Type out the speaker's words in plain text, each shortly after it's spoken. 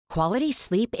Quality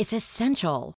sleep is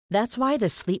essential. That's why the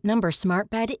Sleep Number Smart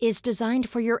Bed is designed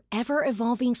for your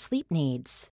ever-evolving sleep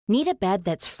needs. Need a bed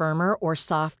that's firmer or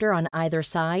softer on either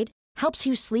side? Helps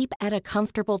you sleep at a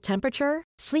comfortable temperature?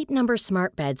 Sleep Number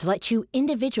Smart Beds let you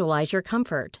individualize your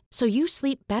comfort, so you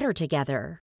sleep better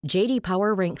together. J.D.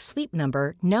 Power ranks Sleep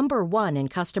Number number 1 in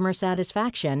customer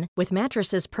satisfaction with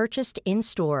mattresses purchased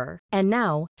in-store. And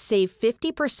now, save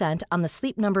 50% on the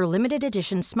Sleep Number Limited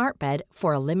Edition Smart Bed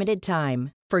for a limited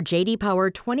time. For J.D. Power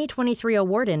 2023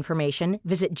 award information,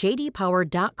 visit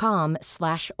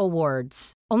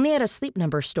jdpower.com/awards. Only at a Sleep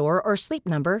Number store or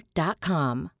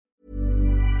sleepnumber.com.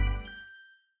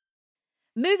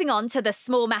 Moving on to the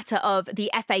small matter of the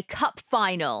FA Cup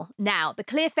final. Now, the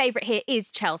clear favourite here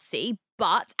is Chelsea,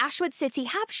 but Ashwood City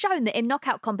have shown that in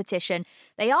knockout competition,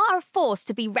 they are a force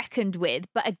to be reckoned with.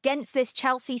 But against this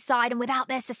Chelsea side and without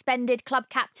their suspended club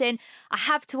captain, I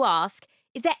have to ask,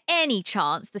 is there any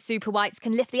chance the Super Whites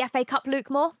can lift the FA Cup, Luke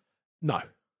Moore? No.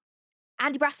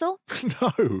 Andy Brassel?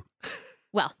 No.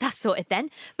 Well, that's sorted then.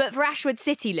 But for Ashwood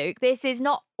City, Luke, this is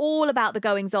not all about the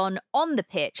goings-on on the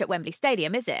pitch at Wembley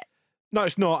Stadium, is it? No,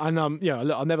 it's not. And,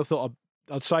 look, I never thought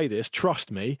I'd say this, trust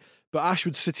me, but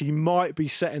Ashwood City might be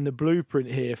setting the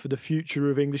blueprint here for the future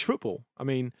of English football. I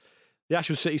mean, the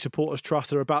Ashwood City Supporters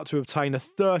Trust are about to obtain a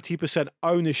 30%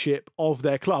 ownership of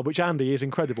their club, which, Andy, is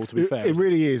incredible, to be fair. It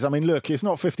really is. I mean, look, it's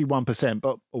not 51%,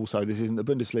 but also this isn't the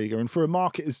Bundesliga. And for a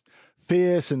market as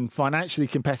fierce and financially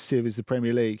competitive as the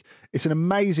Premier League, it's an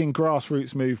amazing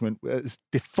grassroots movement that's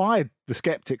defied the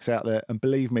sceptics out there. And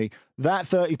believe me, that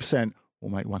 30% will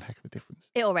make one heck of a difference.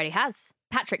 It already has.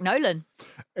 Patrick Nolan.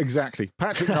 Exactly.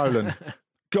 Patrick Nolan.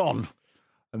 Gone.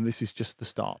 And this is just the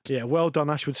start. Yeah, well done,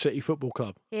 Ashwood City Football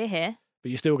Club. Hear, hear. But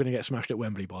you're still going to get smashed at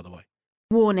Wembley, by the way.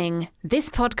 Warning. This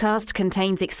podcast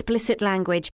contains explicit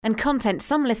language and content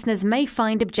some listeners may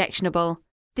find objectionable.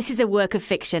 This is a work of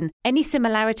fiction. Any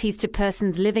similarities to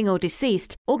persons living or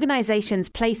deceased, organisations,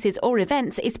 places or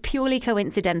events is purely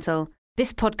coincidental.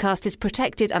 This podcast is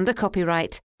protected under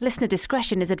copyright. Listener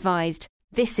discretion is advised.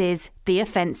 This is The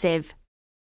Offensive.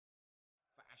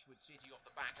 For Ashwood City off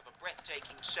the back of a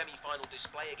breathtaking semi-final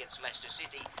display against Leicester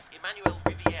City, Emmanuel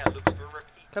Riviere looks for a repeat.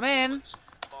 Come in.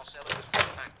 Marcelo was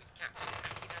right back with captain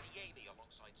Akin Adeyemi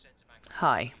alongside centre-back.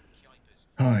 Hi.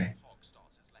 Hi.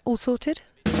 All sorted?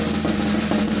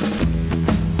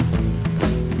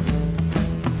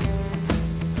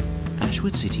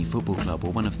 Ashwood City Football Club were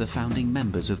one of the founding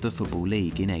members of the Football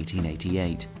League in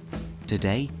 1888.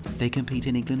 Today, they compete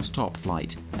in England's top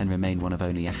flight and remain one of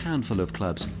only a handful of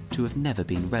clubs to have never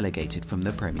been relegated from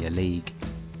the Premier League.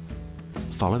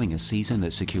 Following a season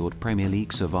that secured Premier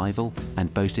League survival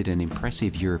and boasted an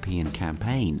impressive European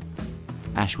campaign,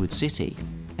 Ashwood City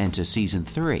enter Season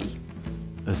 3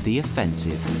 of The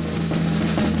Offensive.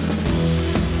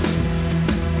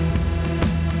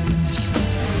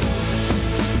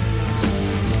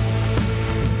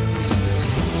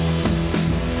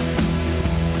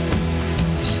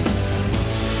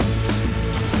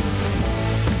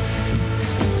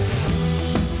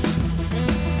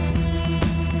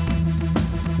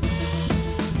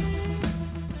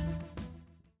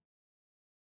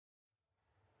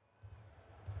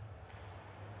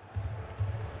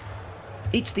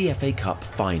 It's the FA Cup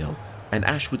final, and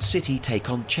Ashwood City take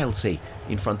on Chelsea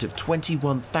in front of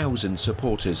 21,000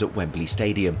 supporters at Wembley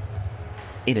Stadium.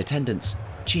 In attendance,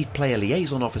 Chief Player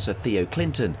Liaison Officer Theo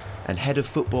Clinton and Head of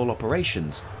Football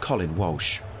Operations Colin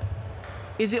Walsh.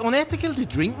 Is it unethical to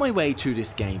drink my way through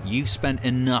this game? You've spent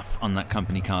enough on that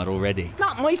company card already.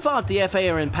 Not my fault the FA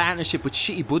are in partnership with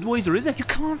shitty Budweiser, is it? You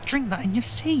can't drink that in your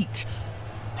seat.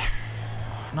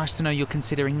 Nice to know you're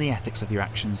considering the ethics of your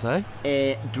actions, though.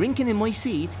 Drinking in my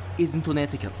seat isn't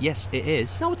unethical. Yes, it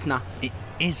is. No, it's not. It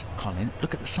is, Colin.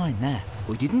 Look at the sign there.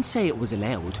 I didn't say it was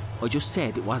allowed. I just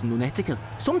said it wasn't unethical.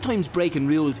 Sometimes breaking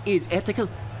rules is ethical.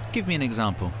 Give me an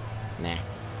example. Nah.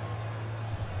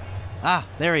 Ah,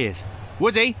 there he is.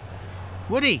 Woody!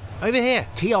 Woody, over here.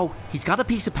 Theo, he's got a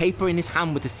piece of paper in his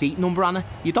hand with the seat number on it.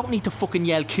 You don't need to fucking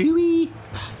yell Cooey.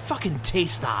 Fucking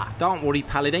taste that. Don't worry,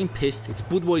 pal, it ain't pissed. It's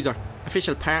Budweiser,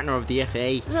 official partner of the FA.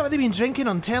 Is that what they've been drinking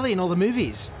on telly in all the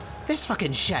movies? This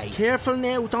fucking shite. Careful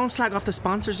now, don't slag off the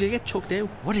sponsors, you'll get chucked out.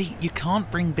 Woody, you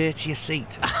can't bring beer to your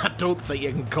seat. I don't think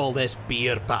you can call this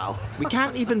beer, pal. We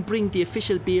can't even bring the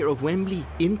official beer of Wembley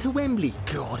into Wembley.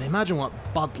 God, imagine what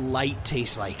Bud Light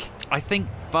tastes like. I think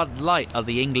Bud Light are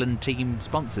the England team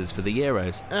sponsors for the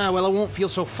Euros. Well, I won't feel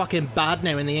so fucking bad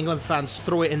now when the England fans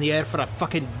throw it in the air for a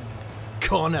fucking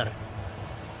corner.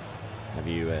 Have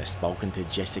you spoken to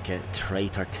Jessica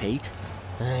Traitor Tate?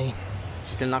 Aye.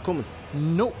 She's still not coming?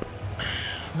 Nope.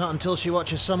 Not until she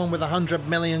watches someone with 100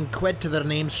 million quid to their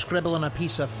name scribble on a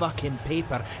piece of fucking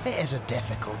paper. It is a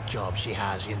difficult job she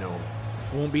has, you know.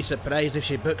 Won't be surprised if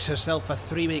she books herself a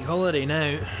 3-week holiday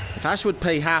now. If Ashwood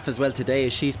play half as well today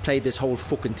as she's played this whole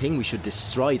fucking thing, we should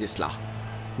destroy this lot.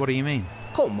 What do you mean?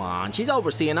 Come on, she's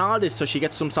overseeing all this so she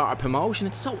gets some sort of promotion.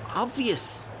 It's so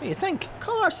obvious. What do you think? Of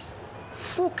course.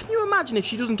 Fuck, can you imagine if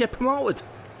she doesn't get promoted?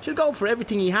 She'll go for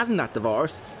everything he has in that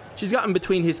divorce. She's got him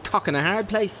between his cock and a hard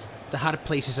place. The hard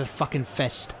place is her fucking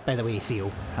fist, by the way,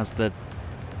 Theo. Has the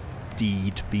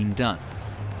deed been done?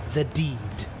 The deed?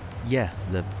 Yeah,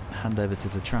 the handover to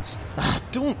the trust.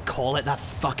 Don't call it that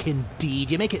fucking deed.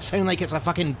 You make it sound like it's a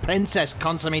fucking princess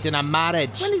consummating a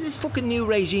marriage. When is this fucking new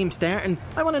regime starting?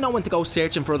 I want to know when to go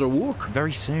searching for other work.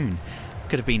 Very soon.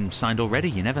 Could have been signed already,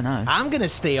 you never know. I'm going to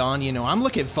stay on, you know. I'm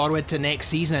looking forward to next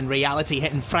season and reality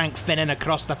hitting Frank Finnan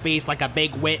across the face like a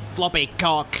big, wet, floppy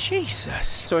cock. Jesus.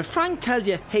 So if Frank tells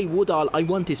you, hey Woodall, I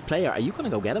want this player, are you going to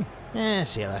go get him?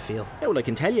 See how I feel. Yeah, well, I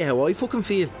can tell you how I fucking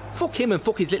feel. Fuck him and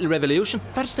fuck his little revolution.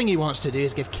 First thing he wants to do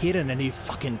is give Kieran a new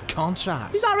fucking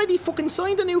contract. He's already fucking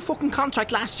signed a new fucking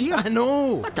contract last year. I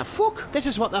know. What the fuck? This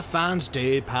is what the fans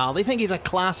do, pal. They think he's a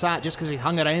class act just because he's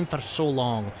hung around for so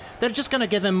long. They're just going to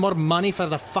give him more money for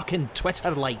the fucking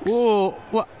Twitter likes. Oh,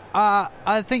 well,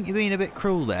 I think you're being a bit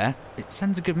cruel there. It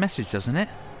sends a good message, doesn't it?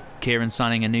 Kieran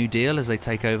signing a new deal as they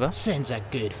take over. Sends a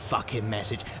good fucking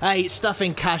message. Aye,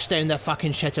 stuffing cash down the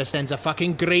fucking shitter sends a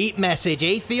fucking great message,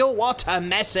 eh, Theo? What a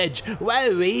message.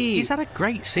 Wowee. He's had a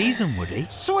great season, Woody.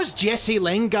 So is Jesse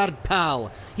Lingard,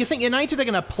 pal. You think United are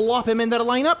going to plop him in their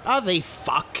lineup? Are they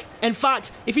fuck? In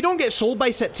fact, if he don't get sold by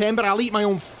September, I'll eat my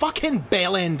own fucking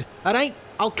bell end. Alright?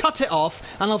 I'll cut it off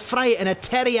and I'll fry it in a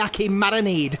teriyaki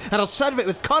marinade and I'll serve it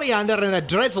with coriander and a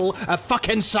drizzle of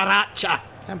fucking sriracha.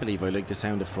 Can't believe I like the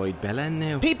sound of fried bellend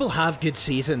now. People have good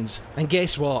seasons, and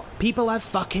guess what? People have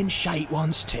fucking shite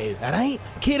ones too, alright?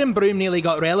 Kieran Broom nearly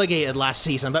got relegated last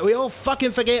season, but we all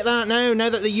fucking forget that now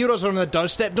that the Euros are on the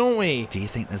doorstep, don't we? Do you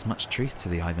think there's much truth to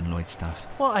the Ivan Lloyd stuff?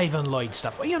 What Ivan Lloyd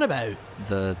stuff? What are you on about?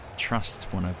 The trust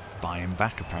want to buy him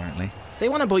back, apparently. They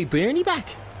want to buy Bernie back.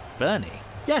 Bernie?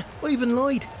 Yeah, Ivan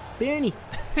Lloyd. Bernie.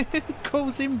 Who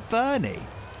calls him Bernie?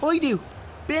 I do.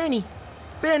 Bernie.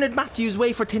 Bernard Matthews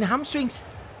way for tin hamstrings.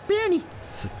 Bernie.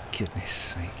 For goodness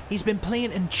sake. He's been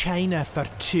playing in China for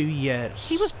 2 years.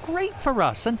 He was great for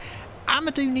us, and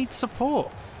Amadou needs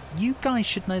support. You guys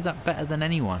should know that better than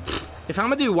anyone. If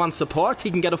Amadou wants support,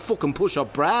 he can get a fucking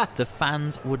push-up bra. The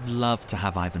fans would love to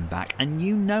have Ivan back, and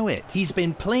you know it. He's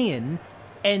been playing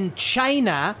in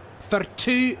China for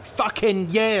 2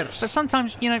 fucking years. But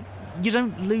sometimes, you know, you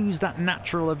don't lose that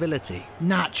natural ability.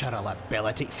 Natural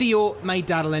ability. Theo, my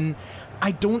darling, I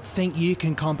don't think you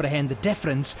can comprehend the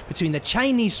difference between the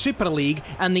Chinese Super League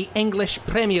and the English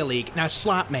Premier League. Now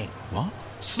slap me. What?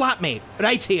 Slap me.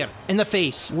 Right here, in the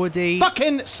face. Woody.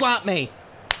 Fucking slap me.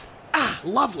 Ah,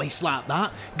 lovely slap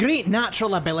that. Great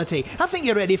natural ability. I think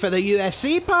you're ready for the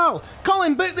UFC, pal.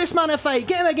 Colin, book this man a fight.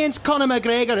 Get him against Conor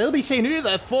McGregor. He'll be saying, who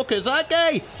the fuck is that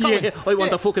guy? Colin, yeah, I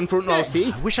want the fucking front row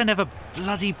seat. I wish I never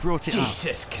bloody brought it up.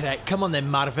 Jesus Christ. Come on then,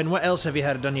 Marvin. What else have you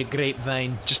heard on your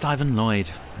grapevine? Just Ivan Lloyd.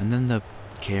 And then the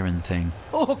Kieran thing.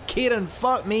 Oh, Kieran,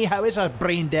 fuck me. How is our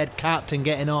brain-dead captain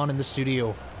getting on in the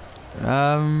studio?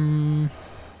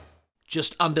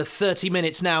 Just under 30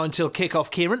 minutes now until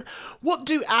kick-off, Kieran. What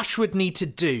do Ashwood need to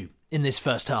do in this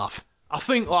first half? I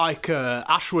think,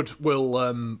 Ashwood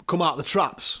will come out the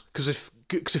traps, because if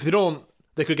they don't,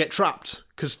 they could get trapped,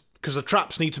 because the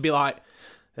traps need to be what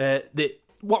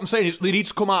I'm saying is they need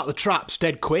to come out the traps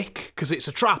dead quick, because it's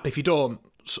a trap if you don't,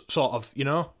 sort of, you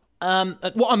know?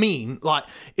 What I mean,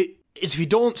 is if you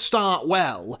don't start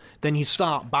well, then you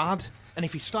start bad. And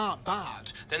if you start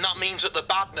bad, then that means that the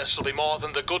badness will be more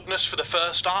than the goodness for the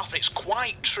first half. And it's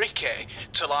quite tricky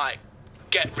to,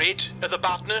 get rid of the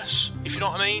badness, if you know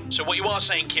what I mean. So what you are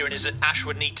saying, Kieran, is that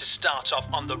Ashwood need to start off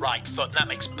on the right foot, and that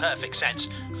makes perfect sense.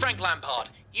 Frank Lampard,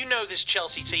 you know this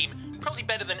Chelsea team probably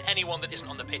better than anyone that isn't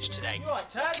on the pitch today. Right,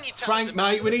 Frank,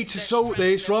 mate, we need to sort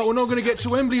this, right? We're not going to get to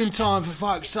Wembley in time, for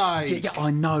fuck's sake. Yeah,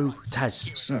 I know,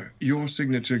 Taz. So, your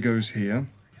signature goes here,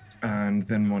 and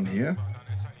then one here.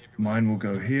 Mine will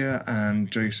go here,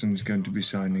 and Jason's going to be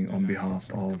signing on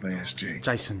behalf of ASG.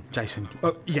 Jason.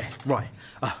 Oh, yeah, right.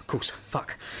 Of course,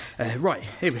 fuck. Right,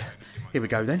 here we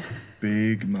go then.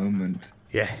 Big moment.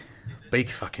 Yeah, big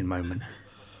fucking moment.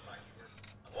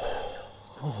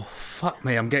 Oh, fuck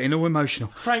me, I'm getting all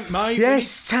emotional. Frank, mate.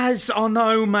 Yes, Taz, I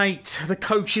know, mate. The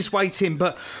coach is waiting,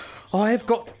 but I have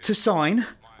got to sign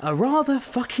a rather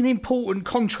fucking important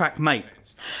contract, mate.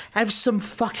 Have some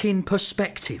fucking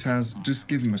perspective. Taz, just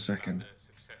give him a second.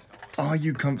 Are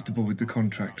you comfortable with the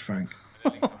contract, Frank?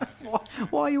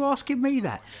 Why are you asking me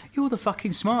that? You're the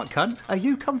fucking smart cunt. Are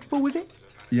you comfortable with it?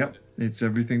 Yep, it's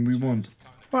everything we want.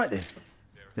 Right then.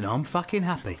 Then I'm fucking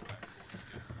happy.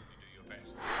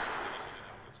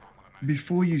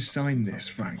 Before you sign this,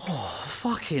 Frank. Oh,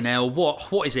 fucking hell,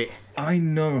 what? What is it? I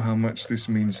know how much this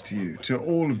means to you, to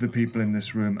all of the people in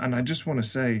this room, and I just want to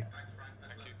say,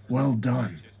 well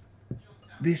done.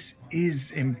 This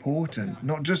is important,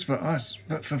 not just for us,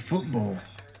 but for football.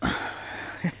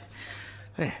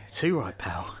 Yeah, too right,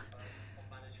 pal.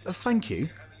 Thank you.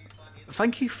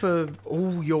 Thank you for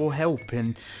all your help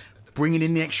in bringing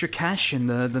in the extra cash and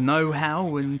the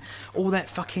know-how and all that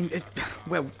fucking...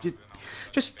 Well,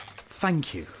 just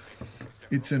thank you.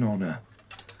 It's an honour.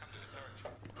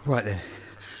 Right then,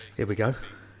 here we go.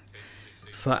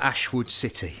 For Ashwood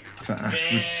City. For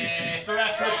Ashwood City. For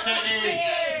Ashwood City!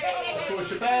 Of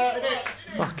course about it.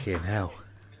 Fucking hell.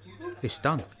 It's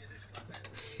done.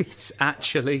 It's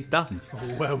actually done.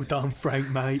 Well done,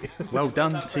 Frank, mate. Well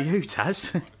done to you,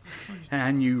 Taz.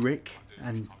 And you, Rick.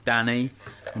 And Danny.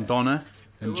 And Donna.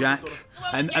 And Jack.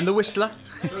 And the Whistler.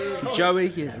 Joey.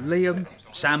 Liam.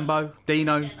 Sambo.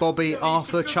 Dino. Bobby.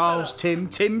 Arthur. Charles.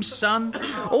 Tim's son.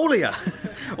 All of you.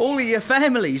 All of your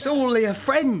families. All of your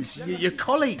friends. Your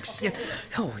colleagues.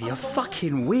 Your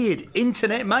fucking weird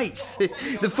internet mates.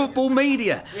 The football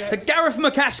media. Gareth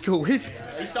McCaskill.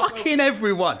 Fucking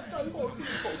everyone.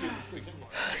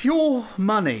 Your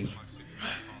money,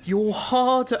 your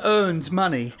hard-earned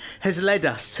money, has led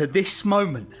us to this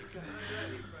moment.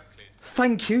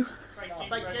 Thank you.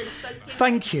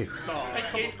 Thank you.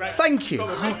 Thank you.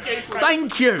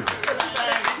 Thank you.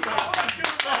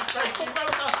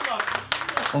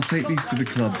 I'll take these to the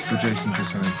club for Jason to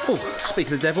sign. Oh, speak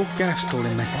of the devil, Gareth's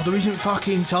calling me. Oh, there isn't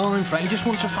fucking time, Frank. He just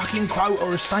wants a fucking quote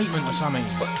or a statement or something.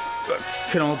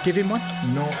 Can I give him one?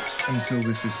 Not until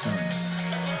this is signed.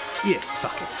 Yeah,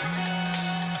 fuck it.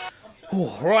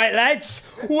 All right, lads,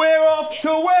 we're off to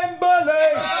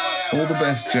Wembley. All the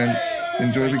best, gents.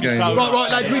 Enjoy the game.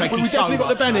 Right, lads, we've definitely got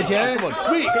the banners, yeah?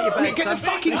 Quick, get the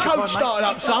fucking coach started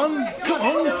up, son. Come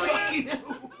on.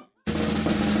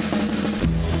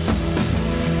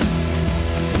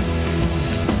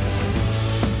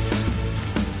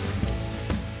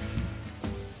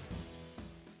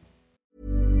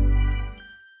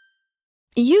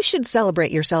 You should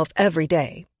celebrate yourself every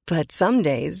day, but some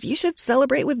days you should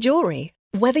celebrate with jewelry.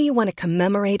 Whether you want to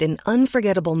commemorate an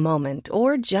unforgettable moment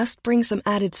or just bring some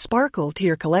added sparkle to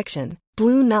your collection,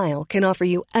 Blue Nile can offer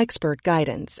you expert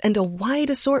guidance and a wide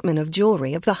assortment of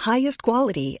jewelry of the highest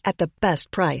quality at the best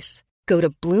price. Go to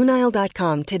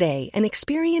BlueNile.com today and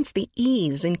experience the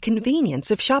ease and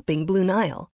convenience of shopping Blue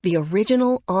Nile, the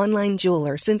original online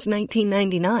jeweler since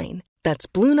 1999. That's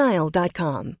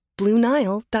BlueNile.com.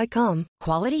 BlueNile.com.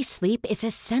 Quality sleep is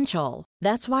essential.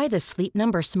 That's why the Sleep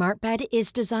Number Smart Bed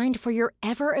is designed for your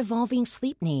ever-evolving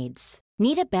sleep needs.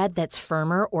 Need a bed that's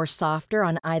firmer or softer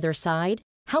on either side?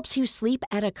 Helps you sleep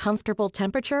at a comfortable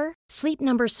temperature? Sleep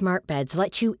Number Smart Beds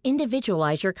let you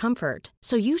individualize your comfort,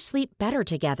 so you sleep better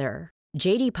together.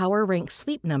 J.D. Power ranks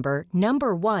Sleep Number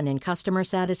number 1 in customer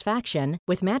satisfaction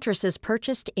with mattresses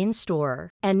purchased in-store.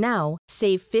 And now,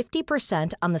 save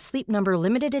 50% on the Sleep Number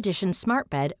Limited Edition Smart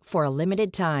Bed for a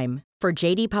limited time. For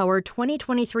J.D. Power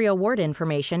 2023 award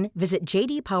information, visit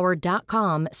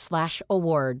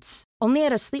jdpower.com/awards. Only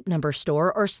at a Sleep Number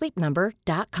store or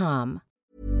sleepnumber.com.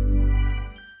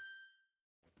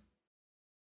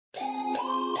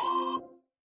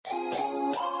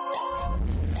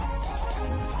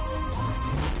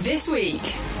 This week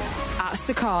at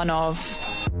Stakhanov.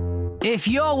 If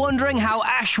you're wondering how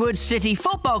Ashwood City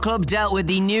Football Club dealt with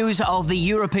the news of the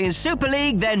European Super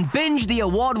League, then binge the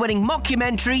award-winning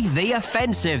mockumentary The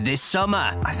Offensive this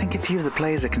summer. I think a few of the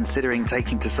players are considering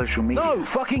taking to social media. No,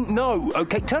 fucking no.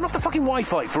 Okay, turn off the fucking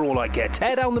Wi-Fi for all I care.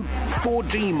 Tear down the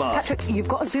 4G mast. Patrick, you've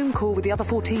got a Zoom call with the other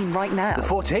 14 right now. The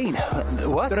 14?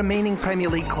 What? The remaining Premier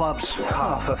League clubs.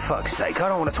 Oh, for fuck's sake, I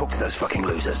don't want to talk to those fucking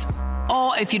losers.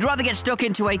 Or if you'd rather get stuck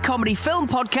into a comedy film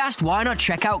podcast, why not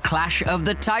check out Clash of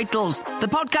the Titles, the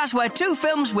podcast where two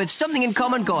films with something in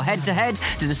common go head-to-head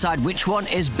to decide which one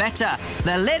is better.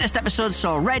 Their latest episode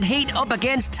saw Red Heat up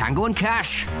against Tango and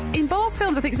Cash. In both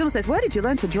films, I think someone says, "Where did you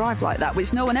learn to drive like that?"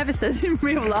 Which no one ever says in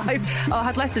real life. Oh, I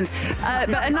had lessons. But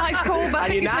a nice callback.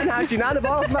 And your nan has your nan of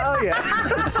ours, mate, are you?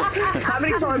 How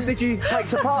many times did you take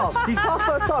to pass? You passed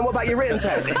first time, what about your written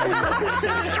test?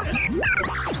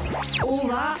 All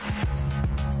that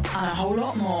and a whole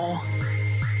lot more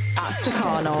at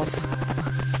Stakhanov.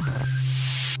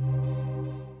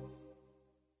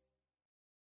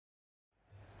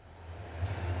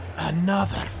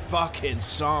 Another fucking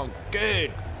song.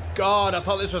 Good God, I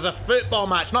thought this was a football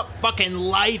match, not fucking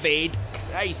Live Aid.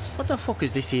 Christ. What the fuck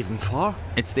is this even for?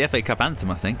 It's the FA Cup anthem,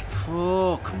 I think.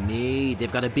 Fuck me.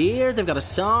 They've got a beer, they've got a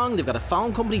song, they've got a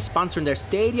phone company sponsoring their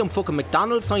stadium, fucking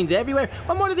McDonald's signs everywhere.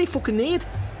 What more do they fucking need?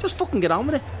 Just fucking get on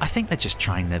with it. I think they're just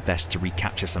trying their best to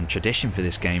recapture some tradition for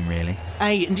this game, really.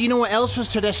 Hey, and do you know what else was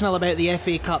traditional about the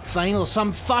FA Cup final?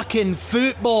 Some fucking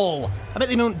football. I bet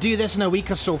they don't do this in a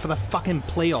week or so for the fucking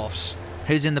playoffs.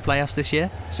 Who's in the playoffs this year?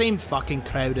 Same fucking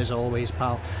crowd as always,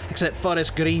 pal. Except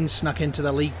Forest Green snuck into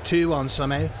the League 2 one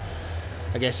somehow.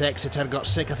 I guess Exeter got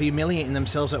sick of humiliating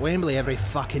themselves at Wembley every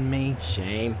fucking May.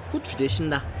 Shame. Good tradition,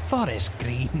 that. Forest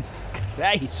Green.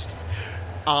 Christ.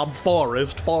 I'm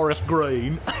Forest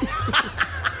Green.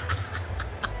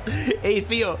 Hey,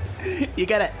 Theo, you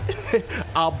get it?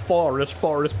 I'm Forest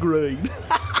Green.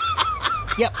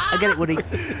 Yep, I get it, Woody.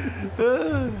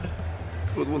 Good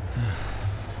one.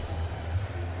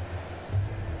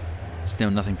 Still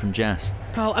nothing from Jess.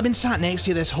 Pal, I've been sat next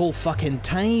to you this whole fucking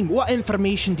time. What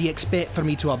information do you expect for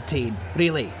me to obtain?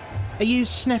 Really? Are you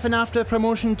sniffing after the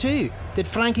promotion too? Did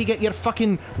Frankie get your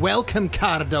fucking welcome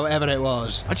card or whatever it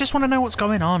was? I just want to know what's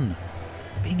going on.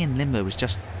 Being in limbo was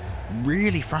just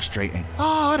really frustrating.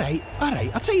 Oh, alright.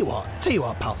 I'll tell you what,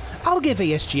 pal. I'll give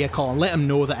ASG a call and let them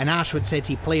know that an Ashwood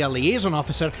City player liaison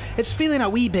officer is feeling a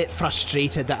wee bit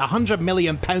frustrated that £100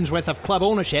 million worth of club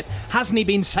ownership hasn't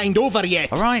been signed over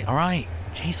yet. Alright.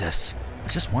 Jesus. I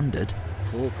just wondered.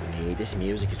 Fuck me, this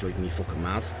music is driving me fucking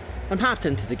mad. I'm half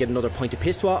tempted to get another pint of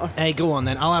piss water. Hey, go on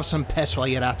then. I'll have some piss while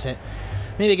you're at it.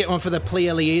 Maybe get one for the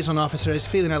player liaison officer who's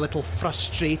feeling a little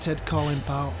frustrated, Colin,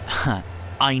 pal.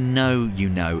 I know you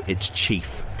know it's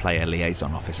Chief Player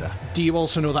Liaison Officer. Do you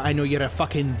also know that I know you're a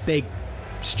fucking big,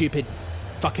 stupid,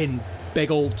 fucking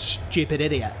big old stupid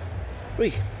idiot?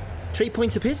 Wait, 3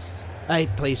 points of piss? Hey,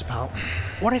 please, pal.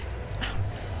 What if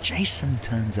Jason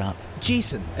turns up?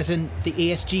 Jason, as in the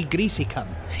ASG greasy cunt?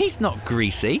 He's not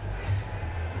greasy.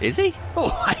 Is he?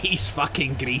 Oh, he's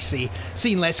fucking greasy.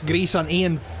 Seen less grease on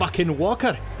Ian fucking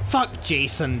Walker. Fuck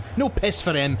Jason. No piss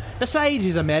for him. Besides,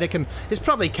 he's American. He's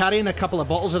probably carrying a couple of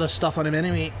bottles of the stuff on him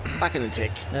anyway. Back in the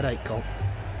tick. Alright, cool.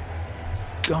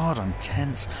 God, I'm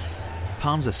tense.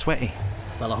 Palms are sweaty.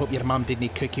 Well, I hope your mum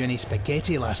didn't cook you any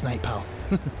spaghetti last night, pal.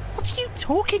 What are you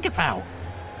talking about?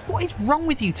 What is wrong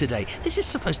with you today? This is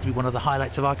supposed to be one of the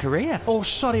highlights of our career. Oh,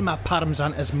 sorry my palms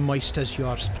aren't as moist as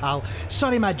yours, pal.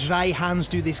 Sorry my dry hands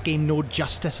do this game no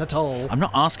justice at all. I'm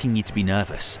not asking you to be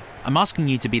nervous. I'm asking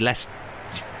you to be less...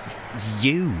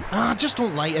 you. I just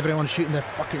don't like everyone shooting their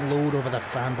fucking load over the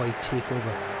fanboy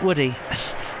takeover. Woody,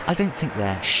 I don't think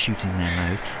they're shooting their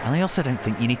load, and I also don't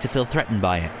think you need to feel threatened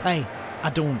by it. Hey, I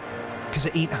don't, because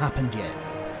it ain't happened yet.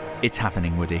 It's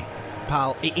happening, Woody.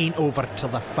 Pal, it ain't over till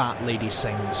the fat lady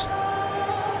sings.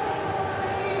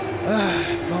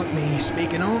 Fuck me,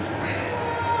 speaking of...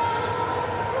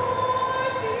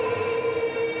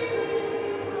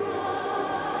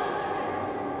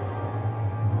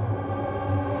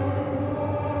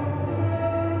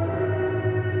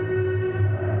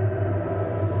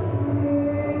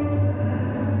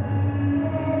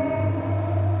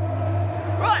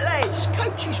 Right, lads,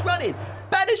 coach is running.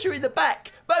 Banners are in the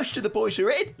back. Most of the boys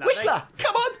are in. Whistler,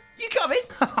 come on, you coming?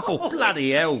 Oh,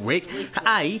 bloody hell, Rick.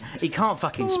 A, he can't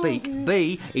fucking speak.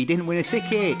 B, he didn't win a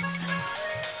ticket.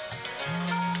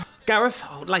 Gareth,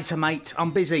 later, mate.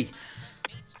 I'm busy.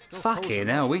 Fucking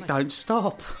hell, we don't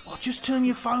stop. Oh, just turn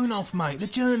your phone off, mate. The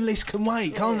journalist can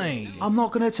wait, can't he? I'm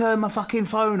not going to turn my fucking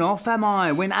phone off, am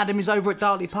I? When Adam is over at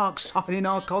Dartley Park signing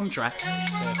our contract.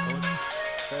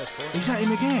 Fair point. Is that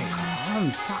him again?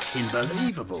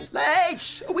 Unfucking-believable.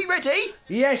 Lads, are we ready?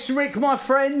 Yes, Rick, my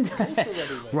friend.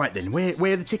 Right then,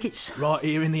 where are the tickets? Right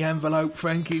here in the envelope,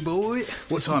 Frankie boy.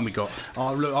 What time we got?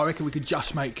 Oh, look, I reckon we could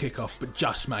just make kick-off, but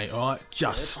just, mate, all right?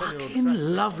 Just.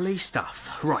 Fucking lovely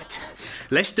stuff. Right,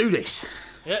 let's do this.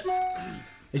 Yeah.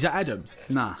 Is that Adam?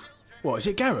 Nah. What, is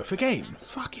it Gareth again?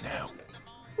 Fucking hell.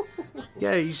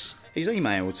 Yeah, he's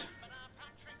emailed.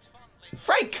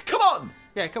 Frank, come on!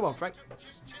 Yeah, come on, Frank.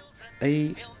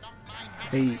 He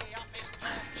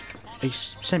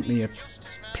sent me a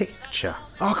picture.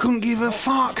 I couldn't give a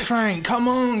fuck, Frank. Come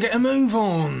on, get a move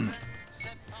on.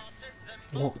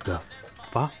 What the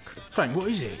fuck? Frank,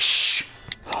 what is it? Shh!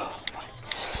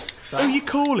 Who are you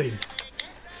calling?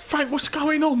 Frank, what's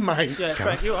going on, mate? Yeah, Gareth?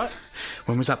 Frank, you alright?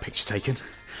 When was that picture taken?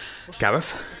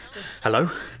 Gareth?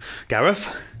 Hello? Gareth?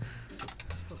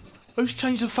 Who's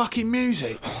changed the fucking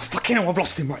music? Oh, fucking hell, I've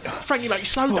lost him right now. Frankie, mate,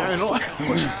 slow down.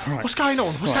 What's going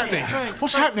on? What's happening?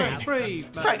 What's happening? Breathe,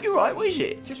 Frank, you alright? What is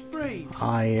it? Just breathe.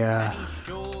 I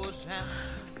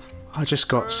just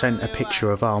got sent a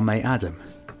picture of our mate Adam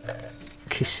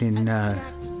kissing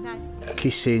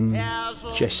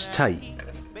Jess Tate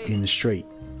in the street.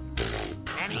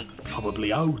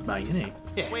 probably old, mate, isn't he?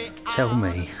 Yeah. Tell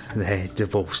me they're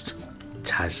divorced,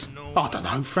 Taz. I don't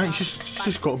know, Frank. It's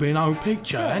just got to be an old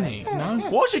picture, ain't it? You know?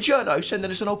 Why's the journo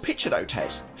sending us an old picture, though,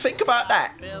 Tez? Think about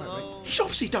that. He's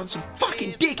obviously done some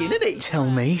fucking digging, hasn't he? Tell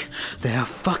me they're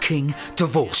fucking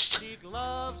divorced.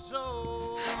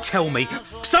 Tell me.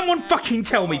 Someone fucking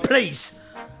tell me, please.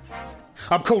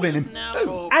 I'm calling him.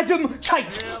 Adam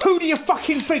Tate. Who do you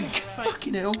fucking think?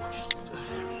 Fucking hell.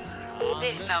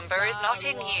 This number is not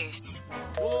in use.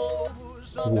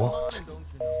 What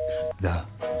the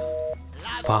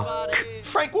fuck?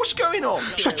 Frank, what's going on?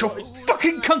 Shut your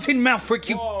fucking cunting mouth, Rick,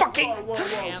 you fucking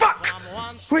fuck!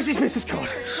 Where's his business card?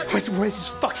 Where's his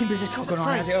fucking business card gone?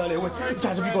 I had it earlier.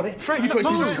 Taz, have you got it? Frank, you got his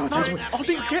business card, Taz? I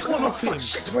didn't get one off him.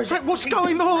 Frank, what's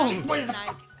going on?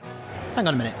 Hang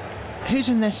on a minute. Who's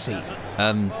in this seat?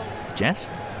 Jess?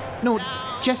 No,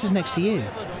 Jess is next to you.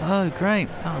 Oh, great.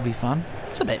 That'll be fun.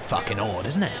 It's a bit fucking odd,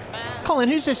 isn't it? Colin,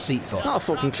 who's this seat for? Not a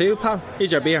fucking clue, pal.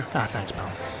 Here's your beer. Ah, thanks, pal.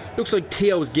 Looks like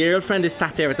Theo's girlfriend is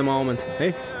sat there at the moment,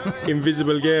 eh?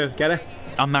 Invisible girl, get it?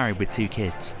 I'm married with 2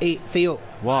 kids. Hey, Theo.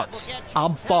 What?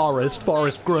 I'm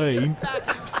Forrest Green.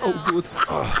 So good.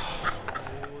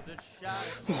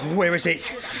 Where is it?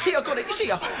 Here, I got it. It's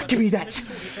here. Give me that.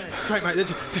 Frank, mate,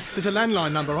 there's a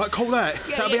landline number, right? Call that.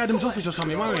 That'll be Adam's office or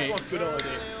something, won't it? Good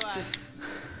idea.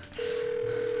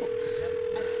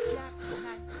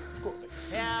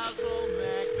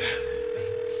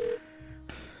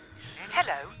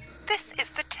 Hello, this is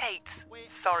the Tates.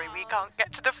 Sorry we can't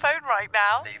get to the phone right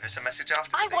now. Leave us a message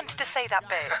after the I wanted to say that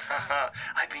bit.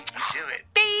 I beat you to it.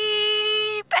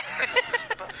 Beep!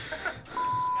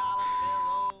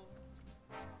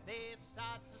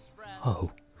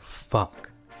 Oh, fuck.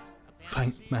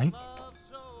 Frank, mate,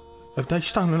 have they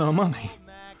stolen our money?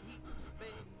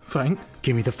 Frank?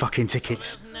 Give me the fucking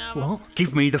tickets. What?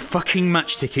 Give me the fucking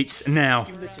match tickets now.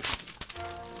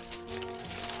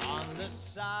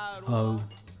 Oh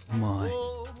my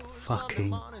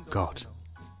fucking God.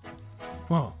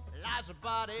 What?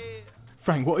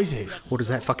 Frank, what is it? What does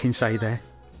that fucking say there?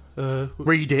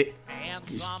 Read it.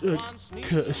 It's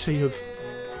courtesy of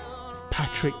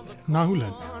Patrick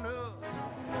Nolan.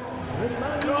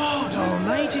 God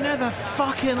almighty, now the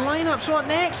fucking lineup's right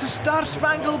next to Star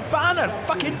Spangled Banner.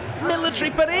 Fucking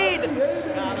military parade.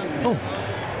 Oh,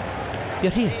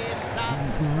 you're here.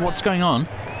 What's going on?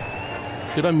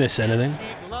 Did I miss anything?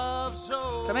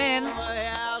 Come in.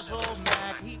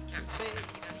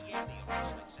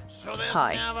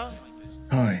 Hi.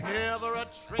 Hi.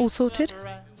 All sorted?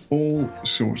 All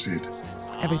sorted.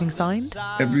 Everything signed?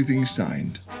 Everything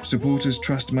signed. Supporters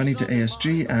trust money to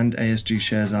ASG and ASG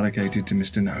shares allocated to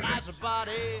Mr. Nolan.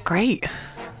 Great.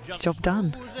 Job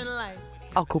done.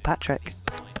 I'll call Patrick.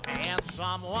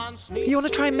 You want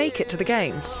to try and make it to the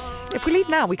game? If we leave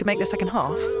now, we can make the second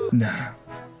half. Nah.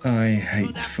 I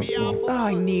hate football. Oh,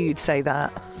 I knew you'd say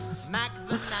that.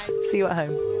 See you at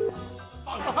home.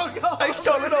 They've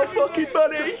stolen our fucking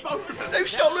money. They've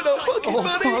stolen our fucking money.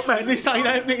 Fuck, man, this ain't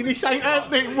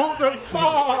happening. What the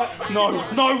fuck? No.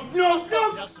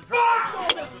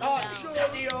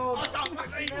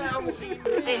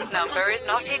 This number is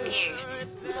not in use.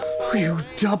 You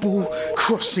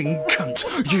double-crossing cunt.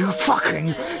 You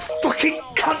fucking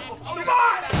cunt.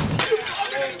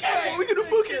 What are we gonna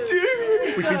fucking do?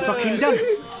 We've been fucking done.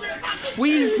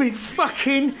 We've been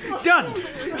fucking done.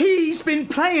 He's been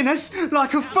playing us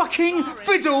like a fucking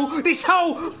fiddle this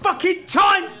whole fucking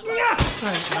time.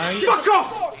 Fuck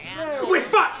off. We're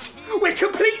fucked. We're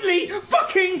completely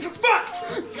fucking fucked.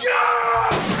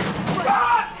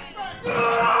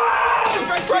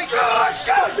 Frank,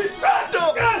 stop it.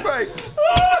 Stop,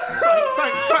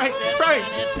 Frank.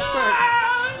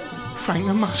 Frank,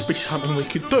 there must be something we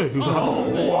could do.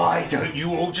 Oh, why don't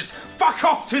you all just fuck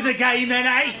off to the game then,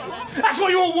 eh? That's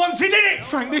what you all wanted, innit?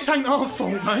 Frank, this ain't our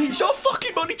fault, mate. It's our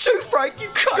fucking money too, Frank. You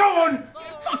cunt. Go on.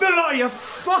 The liar,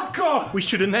 fuck off. We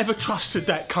should have never trusted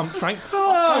that cunt, Frank.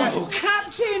 Oh,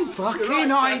 Captain fucking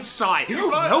Hindsight.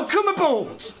 Welcome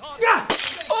aboard. Yeah.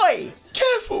 Oi,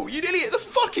 careful. You nearly hit the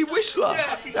fucking whistler.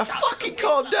 Now fucking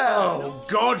calm down. Oh,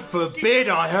 God forbid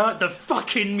I hurt the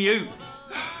fucking mute.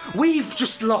 We've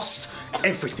just lost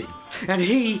everything, and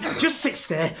he just sits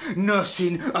there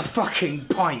nursing a fucking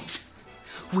pint.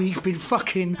 We've been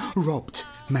fucking robbed,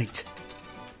 mate.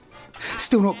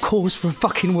 Still not cause for a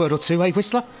fucking word or two, eh,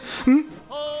 Whistler?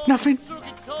 Nothing?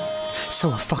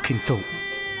 So I fucking thought.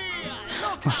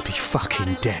 Must be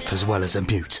fucking deaf as well as a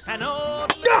mute.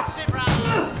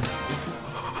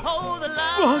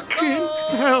 Fucking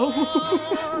hell.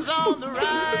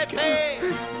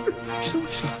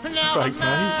 Frank,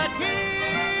 mate.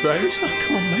 Frank,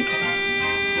 come on, mate.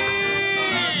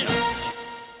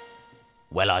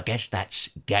 Well, I guess that's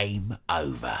game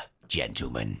over,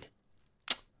 gentlemen.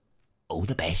 All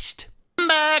the best.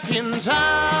 Back in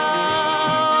time.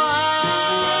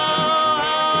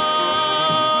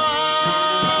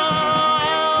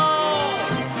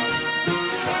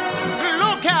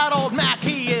 Look out, old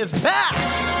Mackie is back.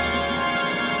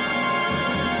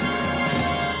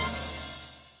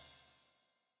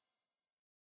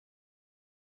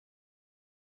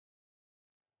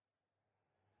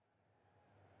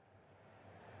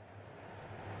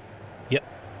 Yep.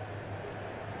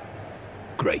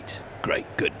 Great,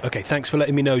 good. Okay, thanks for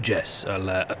letting me know, Jess.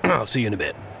 I'll see you in a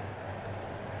bit.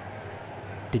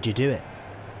 Did you do it?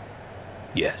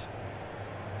 Yes.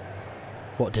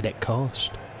 What did it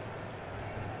cost?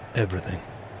 Everything.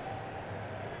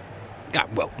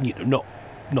 Well,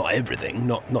 not everything.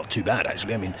 Not too bad,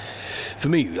 actually. I mean, for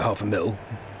me, $500,000.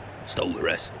 Stole the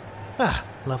rest. Ah,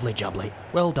 lovely jubbly.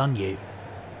 Well done, you.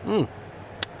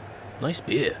 Nice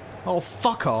beer. Oh,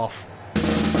 fuck off.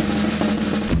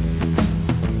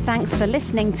 Thanks for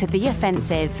listening to The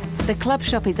Offensive. The club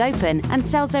shop is open and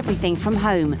sells everything from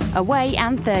home, away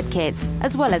and third kits,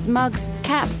 as well as mugs,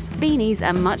 caps, beanies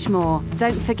and much more.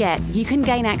 Don't forget, you can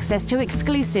gain access to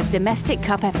exclusive Domestic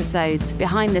Cup episodes,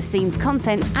 behind-the-scenes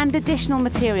content and additional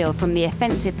material from The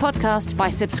Offensive podcast by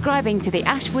subscribing to the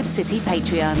Ashwood City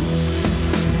Patreon.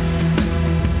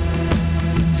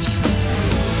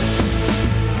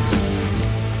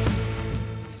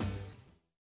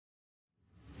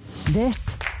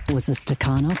 This was a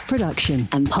Stakhanov production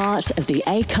and part of the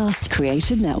Acast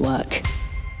Creator Network.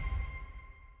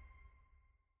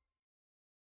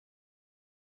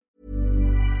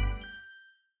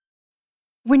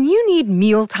 When you need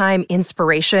mealtime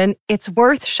inspiration, it's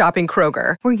worth shopping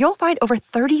Kroger, where you'll find over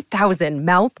 30,000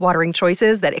 mouth-watering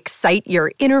choices that excite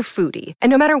your inner foodie. And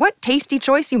no matter what tasty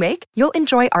choice you make, you'll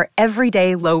enjoy our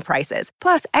everyday low prices,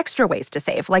 plus extra ways to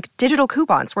save, like digital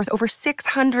coupons worth over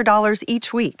 $600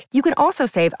 each week. You can also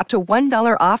save up to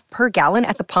 $1 off per gallon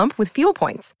at the pump with fuel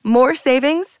points. More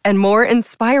savings and more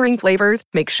inspiring flavors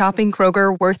make shopping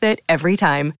Kroger worth it every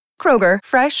time. Kroger,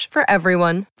 fresh for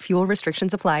everyone. Fuel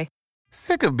restrictions apply.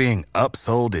 Sick of being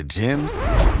upsold at gyms?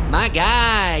 My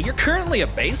guy, you're currently a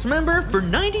base member? For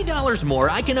 $90 more,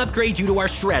 I can upgrade you to our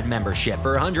Shred membership.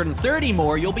 For $130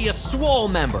 more, you'll be a Swole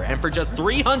member. And for just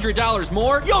 $300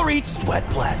 more, you'll reach Sweat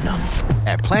Platinum.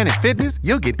 At Planet Fitness,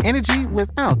 you'll get energy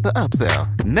without the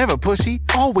upsell. Never pushy,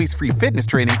 always free fitness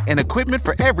training and equipment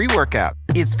for every workout.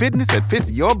 It's fitness that fits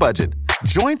your budget.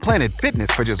 Join Planet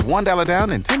Fitness for just $1 down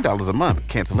and $10 a month.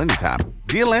 Cancel anytime.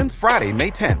 Deal ends Friday, May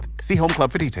 10th. See Home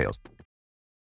Club for details.